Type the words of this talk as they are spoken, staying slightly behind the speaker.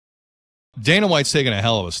Dana White's taken a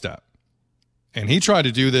hell of a step. And he tried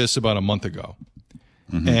to do this about a month ago.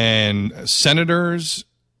 Mm-hmm. And senators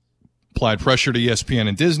applied pressure to ESPN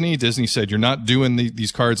and Disney. Disney said, you're not doing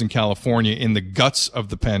these cards in California in the guts of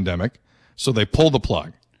the pandemic. So they pulled the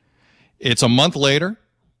plug. It's a month later,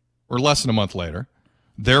 or less than a month later.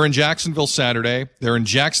 They're in Jacksonville Saturday. They're in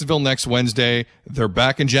Jacksonville next Wednesday. They're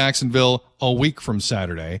back in Jacksonville a week from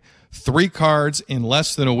Saturday. 3 cards in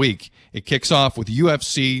less than a week. It kicks off with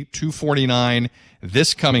UFC 249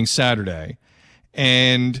 this coming Saturday.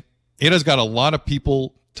 And it has got a lot of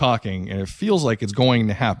people talking, and it feels like it's going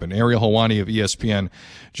to happen. Ariel Helwani of ESPN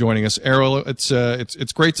joining us. Ariel,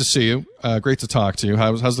 it's great to see you. Great to talk to you.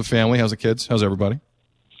 How's the family? How's the kids? How's everybody?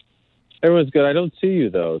 Everyone's good. I don't see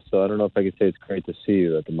you, though, so I don't know if I could say it's great to see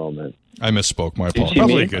you at the moment. I misspoke. My apologies.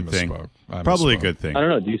 Probably a good thing. Probably a good thing. I don't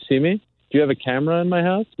know. Do you see me? Do you have a camera in my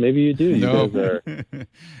house? Maybe you do. You no. guys are...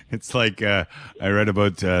 It's like I read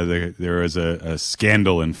about there was a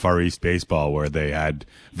scandal in Far East baseball where they had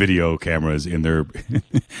video cameras in their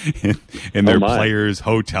in their players'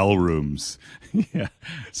 hotel rooms. Yeah.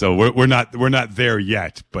 So we're not there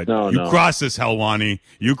yet, but you cross us, Helwani.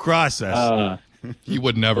 You cross us. He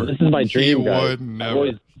would never. This is my dream, he guys. would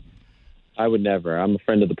never. I would never. I'm a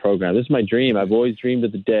friend of the program. This is my dream. I've always dreamed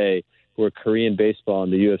of the day where Korean baseball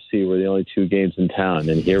and the UFC were the only 2 games in town,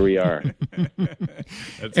 and here we are.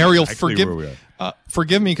 Ariel,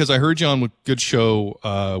 forgive me because I heard you on with Good Show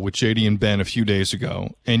with JD and Ben a few days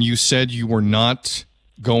ago, and you said you were not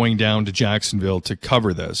going down to Jacksonville to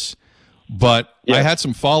cover this. But I had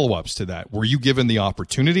some follow-ups to that. Were you given the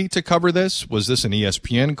opportunity to cover this? Was this an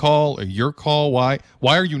ESPN call, your call? Why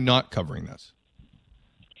are you not covering this?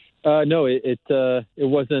 No, it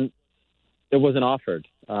wasn't offered.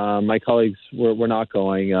 My colleagues were not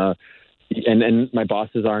going, and my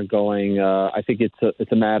bosses aren't going. I think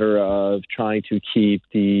it's a matter of trying to keep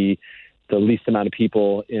the least amount of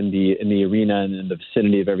people in the arena and in the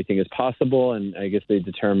vicinity of everything as possible. And I guess they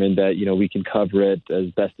determined that, we can cover it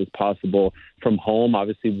as best as possible from home.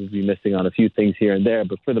 Obviously, we'll be missing on a few things here and there,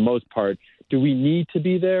 but for the most part, do we need to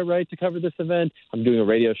be there, right, to cover this event? I'm doing a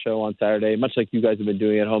radio show on Saturday, much like you guys have been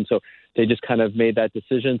doing at home. So they just kind of made that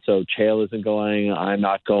decision. So Chael isn't going. I'm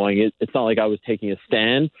not going. It's not like I was taking a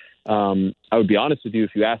stand. I would be honest with you,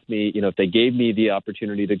 if you asked me, if they gave me the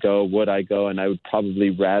opportunity to go, would I go? And I would probably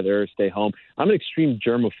rather stay home. I'm an extreme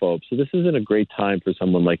germaphobe, so this isn't a great time for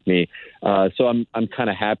someone like me. So I'm kind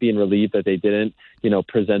of happy and relieved that they didn't,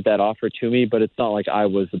 present that offer to me, but it's not like I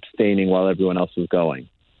was abstaining while everyone else was going.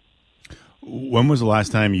 When was the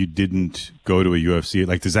last time you didn't go to a UFC?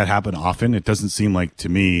 Like, does that happen often? It doesn't seem like to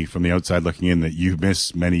me from the outside looking in that you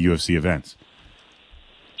miss many UFC events.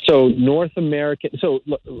 So North American,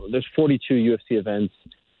 there's 42 UFC events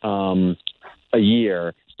a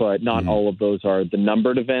year, but not all of those are the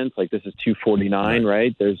numbered events. Like this is 249,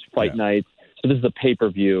 right? There's fight nights. So this is a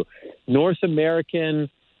pay-per-view. North American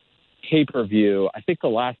pay-per-view, I think the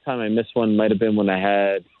last time I missed one might have been when I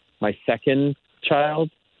had my second child.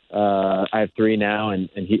 I have 3 now, and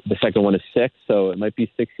the second one is 6, so it might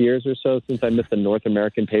be 6 years or so since I missed a North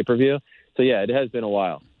American pay-per-view. So, yeah, it has been a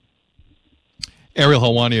while. Ariel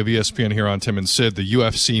Helwani of ESPN here on Tim and Sid. The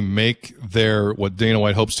UFC make their, what Dana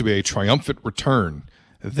White hopes to be a triumphant return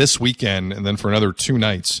this weekend, and then for another 2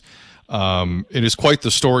 nights. It is quite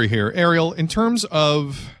the story here. Ariel, in terms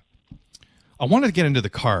of, I wanted to get into the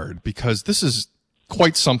card because this is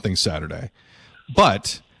quite something Saturday,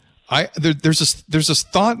 but there's this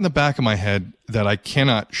thought in the back of my head that I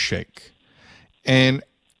cannot shake. And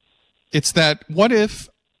it's that, what if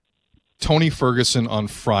Tony Ferguson on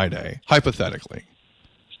Friday, hypothetically,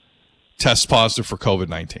 tests positive for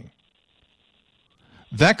COVID-19?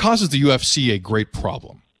 That causes the UFC a great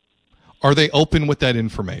problem. Are they open with that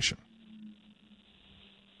information?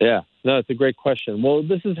 Yeah, no, it's a great question. Well,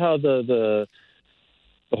 this is how the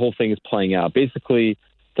whole thing is playing out. Basically,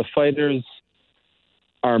 the fighters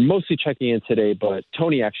are mostly checking in today, but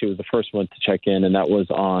Tony actually was the first one to check in, and that was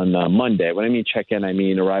on Monday. When I mean check in, I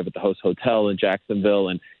mean arrive at the host hotel in Jacksonville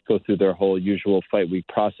and go through their whole usual fight week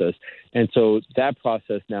process. And so that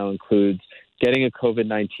process now includes getting a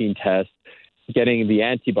COVID-19 test, getting the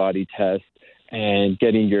antibody test, and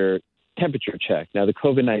getting your temperature check. Now, the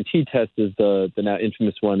COVID-19 test is the now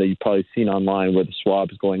infamous one that you've probably seen online where the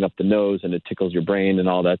swab is going up the nose and it tickles your brain and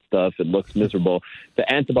all that stuff. It looks miserable.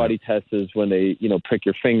 The antibody test is when they, prick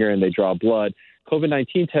your finger and they draw blood.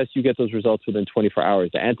 COVID-19 tests, you get those results within 24 hours.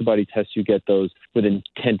 The antibody tests, you get those within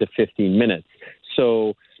 10 to 15 minutes.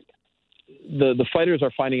 So the fighters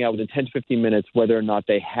are finding out within 10 to 15 minutes whether or not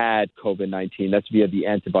they had COVID-19. That's via the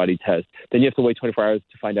antibody test. Then you have to wait 24 hours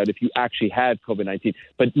to find out if you actually had COVID-19.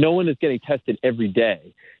 But no one is getting tested every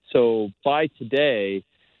day. So by today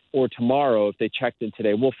or tomorrow, if they checked in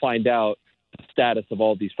today, we'll find out the status of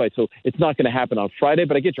all these fights. So it's not going to happen on Friday,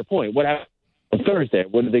 but I get your point. What happens on Thursday?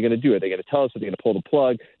 What are they going to do? Are they going to tell us? Are they going to pull the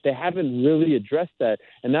plug? They haven't really addressed that.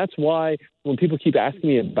 And that's why when people keep asking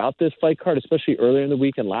me about this fight card, especially earlier in the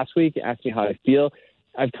week and last week, asking me how I feel,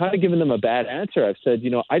 I've kind of given them a bad answer. I've said,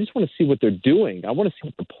 I just want to see what they're doing. I want to see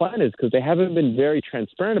what the plan is because they haven't been very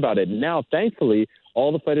transparent about it. And now, thankfully,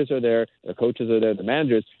 all the fighters are there, the coaches are there, the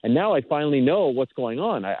managers, and now I finally know what's going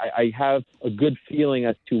on. I have a good feeling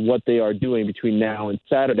as to what they are doing between now and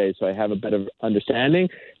Saturday, so I have a better understanding.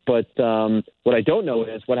 But what I don't know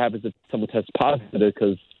is what happens if someone tests positive,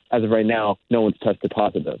 because as of right now, no one's tested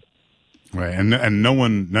positive. Right, and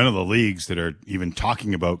none of the leagues that are even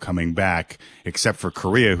talking about coming back, except for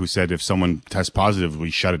Korea, who said if someone tests positive, we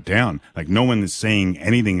shut it down. Like, no one is saying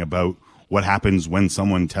anything about what happens when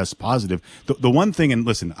someone tests positive. The one thing, and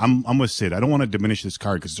listen, I'm with Sid. I don't want to diminish this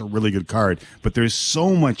card because it's a really good card, but there's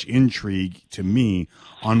so much intrigue to me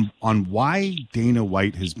on why Dana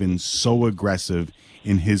White has been so aggressive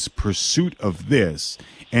in his pursuit of this.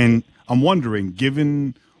 And I'm wondering,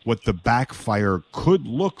 given what the backfire could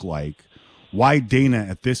look like, why Dana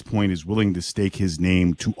at this point is willing to stake his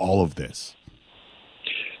name to all of this.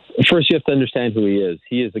 First, you have to understand who he is.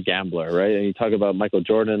 He is a gambler, right? And you talk about Michael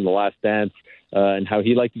Jordan, The Last Dance, and how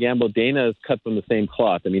he liked to gamble. Dana is cut from the same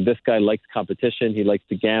cloth. I mean, this guy likes competition. He likes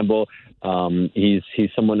to gamble. He's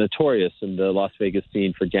somewhat notorious in the Las Vegas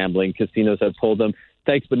scene for gambling. Casinos have told him,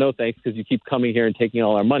 thanks, but no thanks, because you keep coming here and taking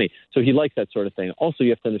all our money. So he likes that sort of thing. Also, you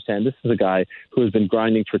have to understand this is a guy who has been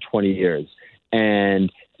grinding for 20 years.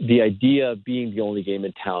 And the idea of being the only game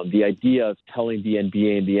in town, the idea of telling the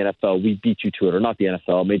NBA and the NFL, we beat you to it, or not the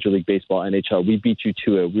NFL, Major League Baseball, NHL, we beat you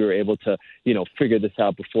to it. We were able to, figure this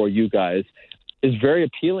out before you guys, is very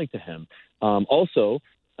appealing to him. Also,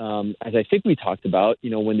 as I think we talked about,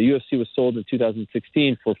 when the UFC was sold in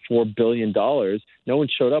 2016 for $4 billion, no one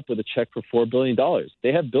showed up with a check for $4 billion.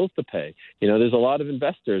 They have bills to pay. There's a lot of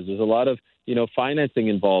investors. There's a lot of, financing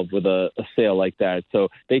involved with a sale like that. So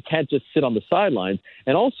they can't just sit on the sidelines.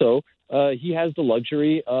 And also, he has the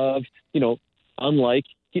luxury of, unlike,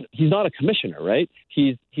 he's not a commissioner, right?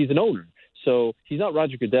 He's an owner. So he's not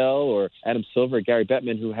Roger Goodell or Adam Silver or Gary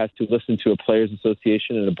Bettman, who has to listen to a players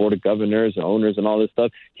association and a board of governors and owners and all this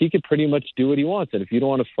stuff. He could pretty much do what he wants. And if you don't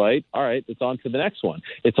want to fight, all right, it's on to the next one.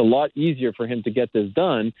 It's a lot easier for him to get this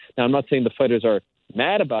done. Now, I'm not saying the fighters are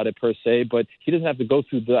mad about it per se, but he doesn't have to go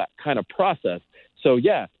through that kind of process. So,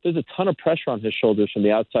 yeah, there's a ton of pressure on his shoulders from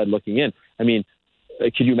the outside looking in. I mean,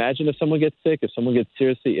 could you imagine if someone gets sick, if someone gets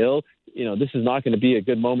seriously ill? This is not going to be a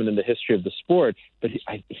good moment in the history of the sport, but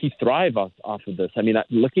he thrives off of this. I mean,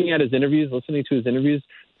 looking at his interviews, listening to his interviews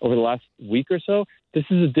over the last week or so, this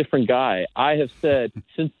is a different guy. I have said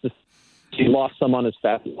since he lost some on his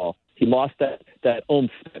fastball, he lost that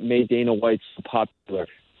oomph that made Dana White so popular.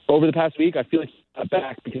 Over the past week, I feel like he got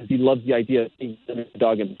back because he loves the idea of being an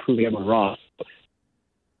underdog and proving everyone wrong.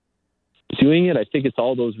 Doing it, I think it's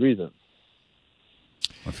all those reasons.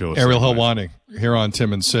 I feel Ariel Helwani here on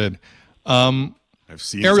Tim and Sid. I've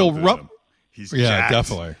seen Ariel, he's yeah, jacked.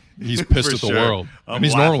 Definitely. He's pissed at the world. And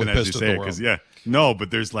he's normally pissed at the world. No,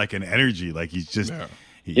 but there's like an energy, like he's just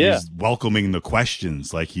he's welcoming the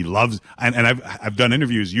questions, like he loves. And I've done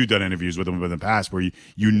interviews. You've done interviews with him in the past where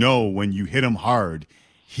when you hit him hard,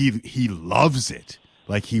 he loves it.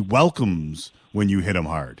 Like he welcomes when you hit him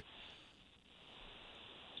hard.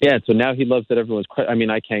 Yeah, so now he loves that everyone's. I mean,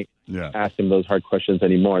 I can't ask him those hard questions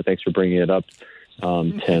anymore. Thanks for bringing it up,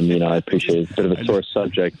 Tim. I appreciate it. It's a bit of a sore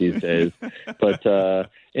subject these days. But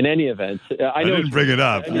in any event, I know. I didn't bring it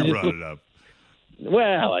up. You brought it up.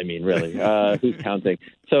 Well, I mean, really, who's counting?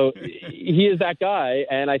 So he is that guy,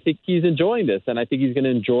 and I think he's enjoying this, and I think he's going to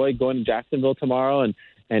enjoy going to Jacksonville tomorrow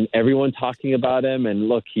and everyone talking about him. And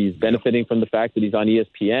look, he's benefiting from the fact that he's on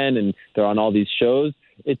ESPN and they're on all these shows.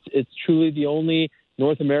 It's truly the only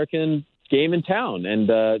North American game in town, and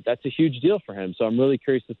that's a huge deal for him. So I'm really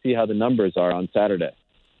curious to see how the numbers are on Saturday.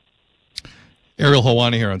 Ariel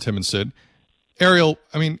Helwani here on Tim and Sid. Ariel,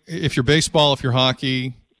 I mean, if you're baseball, if you're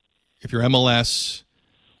hockey, if you're MLS,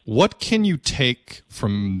 what can you take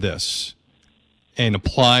from this and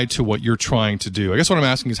apply to what you're trying to do? I guess what I'm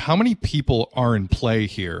asking is how many people are in play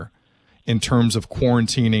here in terms of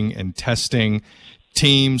quarantining and testing,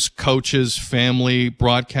 teams, coaches, family,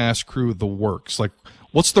 broadcast crew, the works? Like,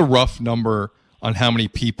 what's the rough number on how many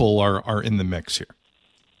people are in the mix here?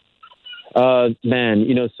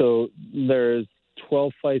 Man, so there's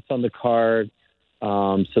 12 fights on the card.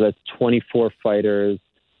 So that's 24 fighters,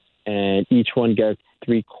 and each one gets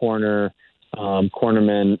 3 cornermen.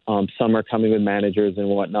 Some are coming with managers and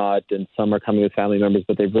whatnot, and some are coming with family members,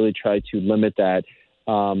 but they've really tried to limit that.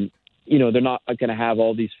 They're not going to have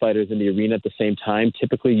all these fighters in the arena at the same time.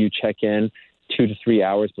 Typically, you check in 2 to 3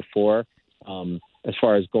 hours before. As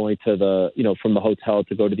far as going to from the hotel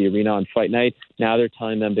to go to the arena on fight night, now they're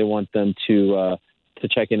telling them they want them to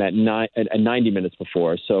check in at 90 minutes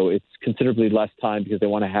before. So it's considerably less time because they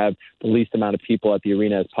want to have the least amount of people at the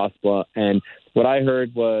arena as possible. And what I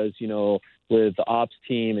heard was, with the ops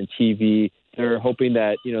team and TV, they're hoping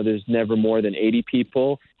that, there's never more than 80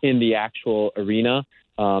 people in the actual arena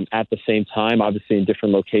at the same time, obviously in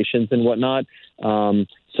different locations and whatnot.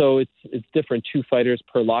 So it's different, 2 fighters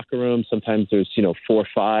per locker room. Sometimes there's, 4 or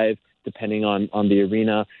 5, depending on the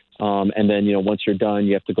arena. And then, once you're done,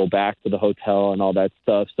 you have to go back to the hotel and all that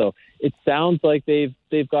stuff. So it sounds like they've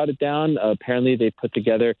got it down. Apparently they put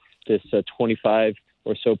together this 25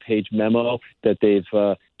 or so page memo that they've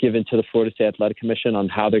given to the Florida State Athletic Commission on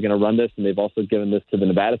how they're going to run this. And they've also given this to the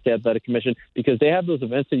Nevada State Athletic Commission because they have those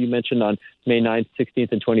events that you mentioned on May 9th,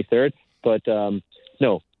 16th, and 23rd. But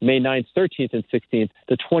May 9th, 13th, and 16th.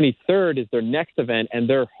 The 23rd is their next event, and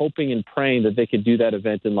they're hoping and praying that they could do that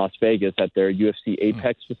event in Las Vegas at their UFC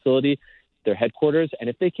Apex facility, their headquarters. And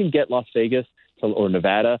if they can get Las Vegas or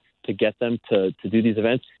Nevada to get them to do these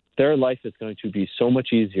events, their life is going to be so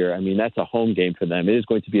much easier. I mean, that's a home game for them. It is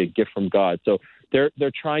going to be a gift from God. So they're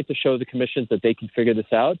trying to show the commissions that they can figure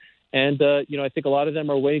this out. And, I think a lot of them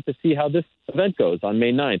are waiting to see how this event goes on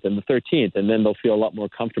May 9th and the 13th, and then they'll feel a lot more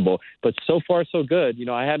comfortable. But so far, so good.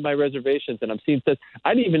 I had my reservations, and I'm seeing tests.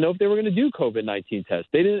 I didn't even know if they were going to do COVID-19 tests.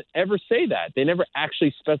 They didn't ever say that. They never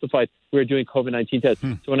actually specified we were doing COVID-19 tests.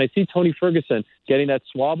 So when I see Tony Ferguson getting that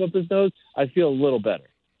swab up his nose, I feel a little better.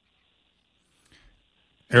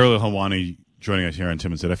 Ariel Helwani joining us here on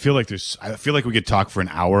Tim and Sid. I feel like we could talk for an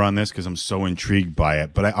hour on this because I'm so intrigued by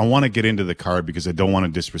it. But I want to get into the card because I don't want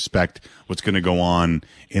to disrespect what's going to go on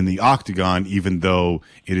in the octagon, even though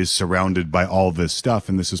it is surrounded by all this stuff.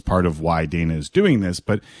 And this is part of why Dana is doing this.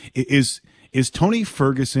 But is Tony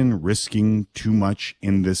Ferguson risking too much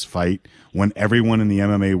in this fight when everyone in the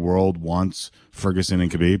MMA world wants Ferguson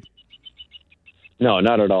and Khabib? No,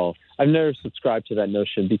 not at all. I've never subscribed to that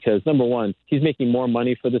notion because, number one, he's making more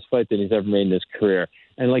money for this fight than he's ever made in his career.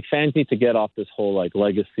 And, fans need to get off this whole,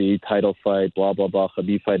 legacy, title fight, blah, blah, blah,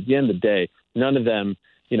 Khabib fight. At the end of the day, none of them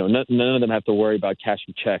have to worry about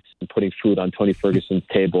cashing checks and putting food on Tony Ferguson's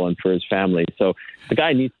table and for his family. So the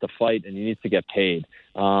guy needs to fight and he needs to get paid.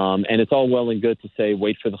 And it's all well and good to say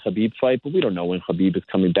wait for the Khabib fight, but we don't know when Khabib is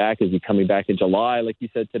coming back. Is he coming back in July, like you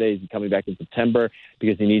said today? Is he coming back in September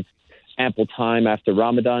because he needs ample time after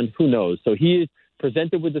Ramadan? Who knows? So he is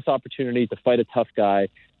presented with this opportunity to fight a tough guy,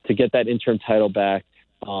 to get that interim title back,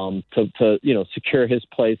 to secure his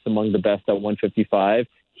place among the best at 155.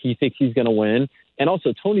 He thinks he's going to win. And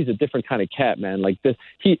also, Tony's a different kind of cat, man.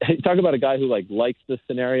 Talk about a guy who likes this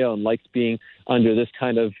scenario and likes being under this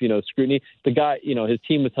kind of scrutiny. The guy, his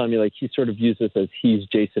team was telling me he sort of views this as he's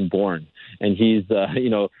Jason Bourne, and he's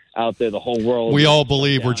out there, the whole world. We all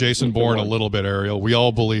believe we're Jason Bourne a little bit, Ariel. We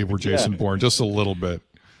all believe we're Jason Bourne just a little bit.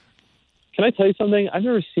 Can I tell you something? I've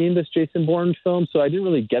never seen this Jason Bourne film, so I didn't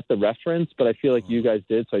really get the reference, but I feel like you guys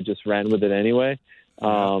did, so I just ran with it anyway.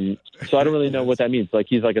 So I don't really know what that means.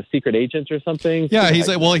 He's a secret agent or something. Yeah,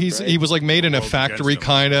 he was made in a factory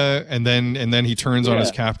kind of, and then he turns on his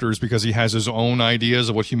captors because he has his own ideas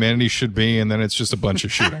of what humanity should be, and then it's just a bunch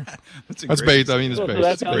of shooting. That's based. I mean,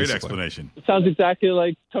 that's a great explanation. It sounds exactly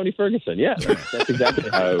like Tony Ferguson. Yeah, that's exactly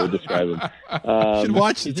how I would describe him. You should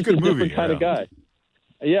watch. It's a good movie. Different kind of guy.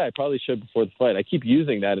 Yeah, I probably should before the fight. I keep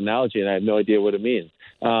using that analogy, and I have no idea what it means.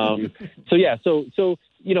 So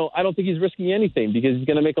I don't think he's risking anything because he's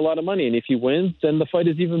going to make a lot of money. And if he wins, then the fight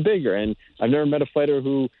is even bigger. And I've never met a fighter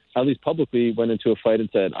who, at least publicly, went into a fight and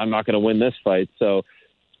said, I'm not going to win this fight. So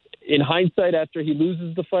in hindsight, after he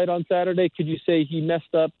loses the fight on Saturday, could you say he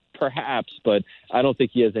messed up? Perhaps, but I don't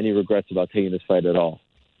think he has any regrets about taking this fight at all.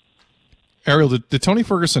 Ariel, did Tony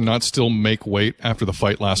Ferguson not still make weight after the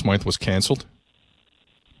fight last month was canceled?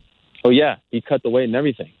 Oh, yeah. He cut the weight and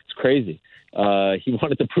everything. It's crazy. He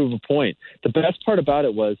wanted to prove a point. The best part about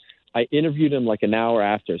it was I interviewed him an hour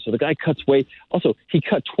after. So the guy cuts weight. Also, he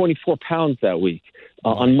cut 24 pounds that week.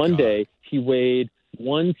 On Monday, he weighed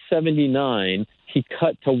 179. He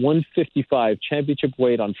cut to 155, championship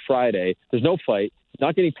weight on Friday. There's no fight.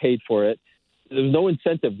 Not getting paid for it. there was no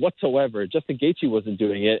incentive whatsoever. Justin Gaethje wasn't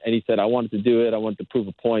doing it, and he said, I wanted to do it. I wanted to prove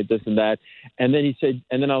a point, this and that. And then he said,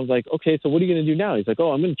 and then I was like, okay, so what are you going to do now? He's like,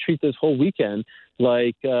 oh, I'm going to treat this whole weekend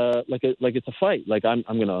like it's a fight. Like I'm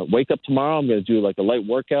going to wake up tomorrow. I'm going to do like a light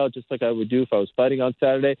workout, just like I would do if I was fighting on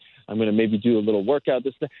Saturday. I'm going to maybe do a little workout.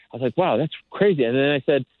 I was like, wow, that's crazy. And then I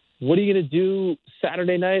said, what are you going to do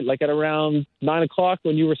Saturday night, like at around 9 o'clock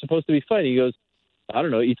when you were supposed to be fighting? He goes, I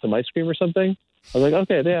don't know, eat some ice cream or something. I was like,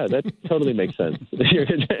 okay, yeah, that totally makes sense. You're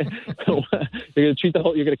going to treat the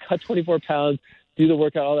whole, you're going to cut 24 pounds, do the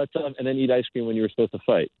workout, all that stuff, and then eat ice cream when you were supposed to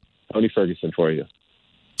fight. Tony Ferguson for you.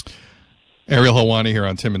 Ariel Helwani here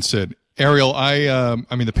on Tim and Sid. Ariel, I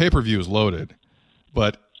mean, the pay-per-view is loaded,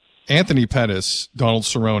 but Anthony Pettis, Donald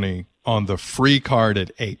Cerrone on the free card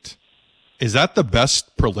at 8. Is that the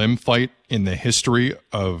best prelim fight in the history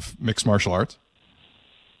of mixed martial arts?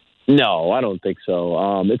 No, I don't think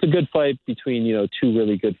so. It's a good fight between, two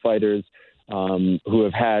really good fighters who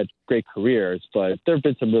have had great careers, but there have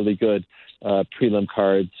been some really good prelim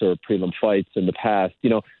cards or prelim fights in the past.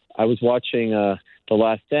 I was watching The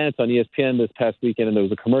Last Dance on ESPN this past weekend, and there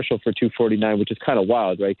was a commercial for 249, which is kind of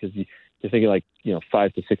wild, right? Because you're thinking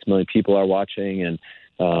 5 to 6 million people are watching, and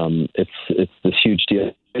it's this huge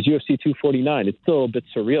deal. As UFC 249, it's still a bit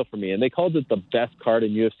surreal for me. And they called it the best card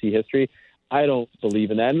in UFC history. I don't believe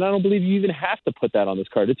in that, and I don't believe you even have to put that on this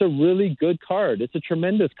card. It's a really good card. It's a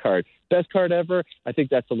tremendous card. Best card ever. I think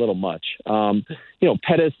that's a little much.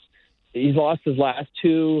 Pettis, he's lost his last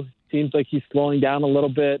 2. Seems like he's slowing down a little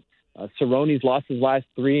bit. Cerrone's lost his last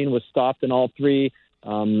 3 and was stopped in all 3.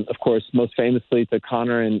 Of course, most famously to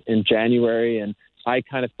Conor in January, and I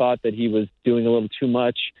kind of thought that he was doing a little too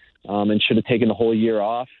much and should have taken the whole year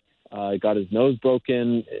off. Got his nose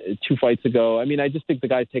broken 2 fights ago. I mean, I just think the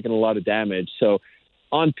guy's taken a lot of damage. So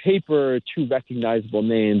on paper, 2 recognizable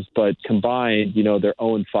names, but combined, they're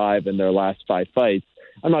 0-5 in their last 5 fights.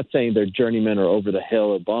 I'm not saying they're journeymen or over the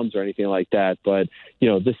hill or bums or anything like that, but,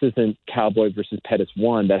 this isn't Cowboy versus Pettis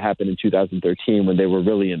 1 that happened in 2013 when they were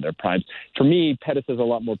really in their primes. For me, Pettis has a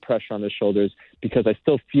lot more pressure on his shoulders because I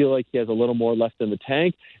still feel like he has a little more left in the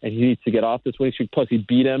tank, and he needs to get off this winning streak. Plus, he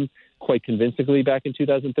beat him quite convincingly back in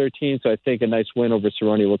 2013, so I think a nice win over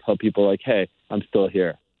Cerrone will tell people like, hey, I'm still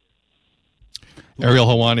here. Ariel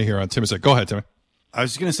Helwani here on Tim and Sid. Go ahead, Timmy. I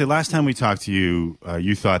was just going to say, last time we talked to you,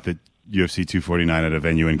 you thought that UFC 249 at a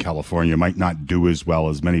venue in California might not do as well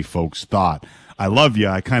as many folks thought. I love you.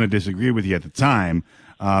 I kind of disagreed with you at the time.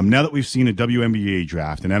 Now that we've seen a WNBA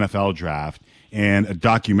draft, an NFL draft, and a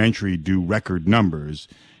documentary do record numbers,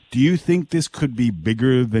 do you think this could be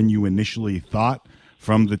bigger than you initially thought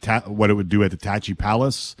from what it would do at the Tachi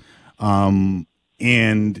Palace?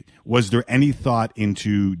 And was there any thought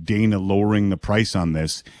into Dana lowering the price on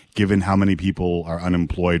this, given how many people are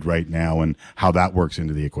unemployed right now and how that works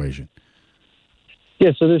into the equation?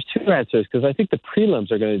 Yeah, so there's 2 answers, because I think the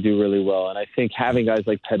prelims are going to do really well. And I think having guys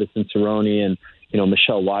like Pettis and Cerrone and,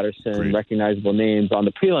 Michelle Watterson, Great. Recognizable names on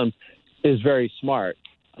the prelims is very smart.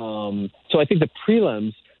 So I think the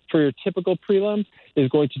prelims, for your typical prelims, is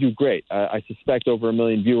going to do great. I suspect over 1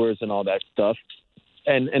 million viewers and all that stuff.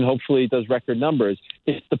 And hopefully it does record numbers.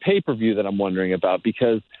 It's the pay-per-view that I'm wondering about,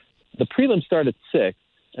 because the prelims start at 6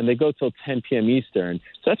 and they go till 10 p.m. Eastern.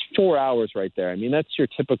 So that's 4 hours right there. I mean, that's your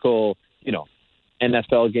typical,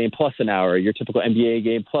 NFL game plus an hour, your typical NBA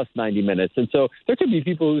game plus 90 minutes. And so there could be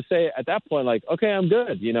people who say at that point, like, okay, I'm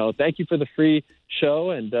good. Thank you for the free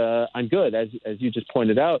show, and I'm good. As you just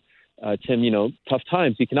pointed out, Tim, tough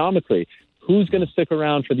times economically. Who's going to stick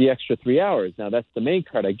around for the extra 3 hours? Now, that's the main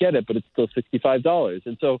card. I get it, but it's still $65.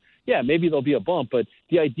 And so, yeah, maybe there'll be a bump. But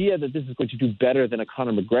the idea that this is going to do better than a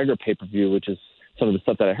Conor McGregor pay-per-view, which is some of the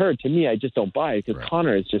stuff that I heard, to me, I just don't buy it, because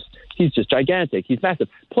Conor is he's just gigantic. He's massive.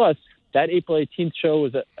 Plus, that April 18th show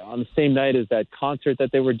was on the same night as that concert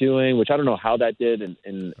that they were doing, which I don't know how that did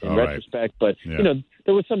in retrospect, but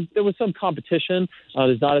there was some competition.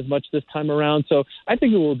 There's not as much this time around, so I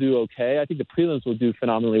think it will do okay. I think the prelims will do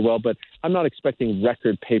phenomenally well, but I'm not expecting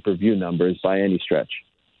record pay-per-view numbers by any stretch.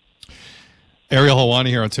 Ariel Helwani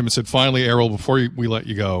here on Tim and Sid. Finally, Ariel, before we let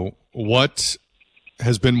you go, what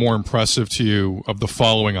has been more impressive to you of the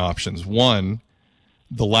following options? 1,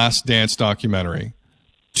 the Last Dance documentary.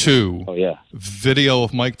 2, video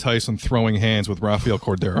of Mike Tyson throwing hands with Rafael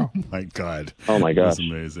Cordero. My God. Oh, my gosh. That's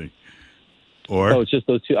amazing. Or? Oh, it's just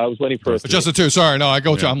those 2. I was waiting for us. Just the 2. Sorry. No,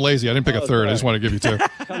 I'm lazy. I didn't pick a third. Sorry. I just want to give you 2.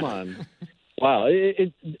 Come on. Wow.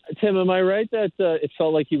 Tim, am I right that it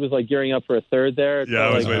felt like he was gearing up for a third there? Yeah,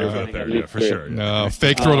 I was waiting for a third. Yeah, for sure. Yeah. No,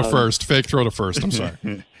 fake throw to first. Fake throw to first. I'm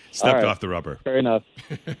sorry. Stepped off the rubber. Fair enough.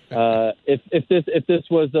 If this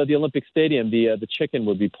was the Olympic Stadium, the chicken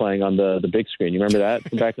would be playing on the big screen. You remember that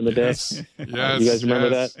from back in the day? Yes. You guys remember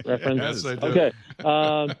that reference? Yes, I do.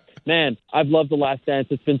 Okay. Man, I've loved The Last Dance.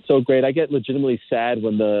 It's been so great. I get legitimately sad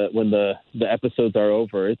when the episodes are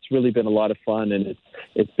over. It's really been a lot of fun, and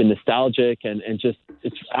it's been nostalgic and just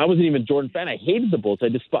I wasn't even a Jordan fan. I hated the Bulls. I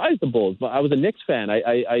despised the Bulls, but I was a Knicks fan.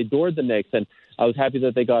 I adored the Knicks, and I was happy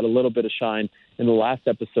that they got a little bit of shine in the last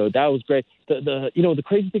episode. That was great. The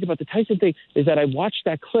crazy thing about the Tyson thing is that I watched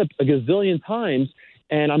that clip a gazillion times,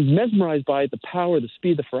 and I'm mesmerized by the power, the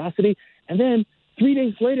speed, the ferocity. And then 3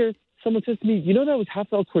 days later, someone says to me, that was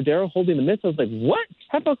Rafael Cordero holding the mitts. I was like, what?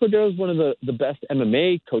 Rafael Cordero is one of the best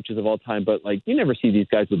MMA coaches of all time, but you never see these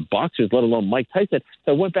guys with boxers, let alone Mike Tyson.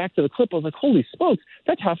 So I went back to the clip. I was like, holy smokes,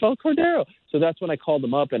 that's Rafael Cordero. So that's when I called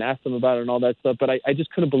them up and asked them about it and all that stuff. But I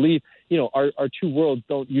just couldn't believe, our two worlds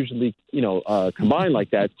don't usually, combine like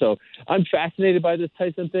that. So I'm fascinated by this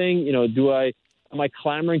Tyson thing. Am I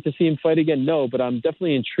clamoring to see him fight again? No, but I'm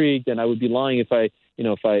definitely intrigued, and I would be lying if I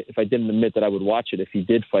didn't admit that I would watch it if he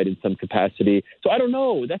did fight in some capacity. So I don't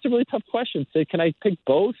know. That's a really tough question. Sid, can I pick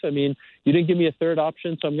both? I mean, you didn't give me a third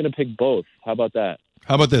option, so I'm going to pick both. How about that?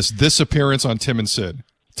 How about this appearance on Tim and Sid?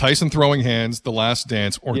 Tyson throwing hands, The Last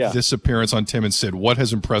Dance, or this appearance on Tim and Sid? What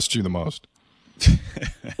has impressed you the most?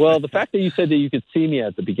 Well, the fact that you said that you could see me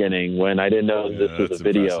at the beginning when I didn't know this was a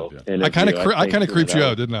video. I kind of creeped you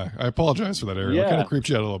out, didn't I? I apologize for that, Ariel. Yeah. I kind of creeped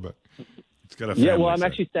you out a little bit. I'm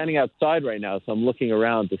actually standing outside right now, so I'm looking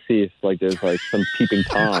around to see if there's some peeping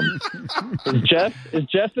Tom. Is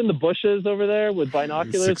Jeff in the bushes over there with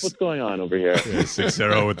binoculars? What's going on over here? Yeah,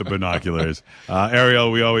 6-0 with the binoculars.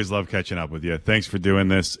 Ariel, we always love catching up with you. Thanks for doing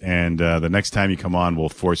this, and the next time you come on, we'll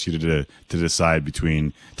force you to decide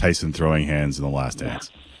between Tyson throwing hands and The Last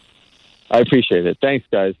Dance. I appreciate it. Thanks,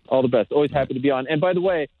 guys. All the best. Always happy to be on. And by the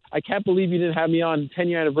way, I can't believe you didn't have me on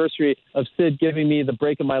 10-year anniversary of Sid giving me the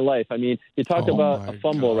break of my life. I mean, you talked about a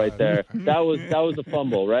fumble right there. That was a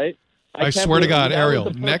fumble, right? I swear to God,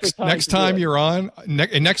 Ariel, next time you're on,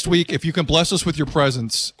 next week, if you can bless us with your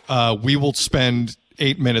presence, we will spend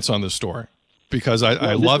 8 minutes on this story because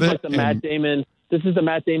I love it. This is the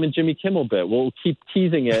Matt Damon, Jimmy Kimmel bit. We'll keep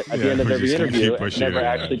teasing it at the end of every interview and never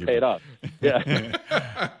actually pay it off.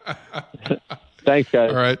 Yeah. Thanks,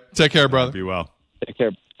 guys. All right. Take care, brother. Be well. Take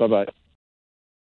care. Bye-bye.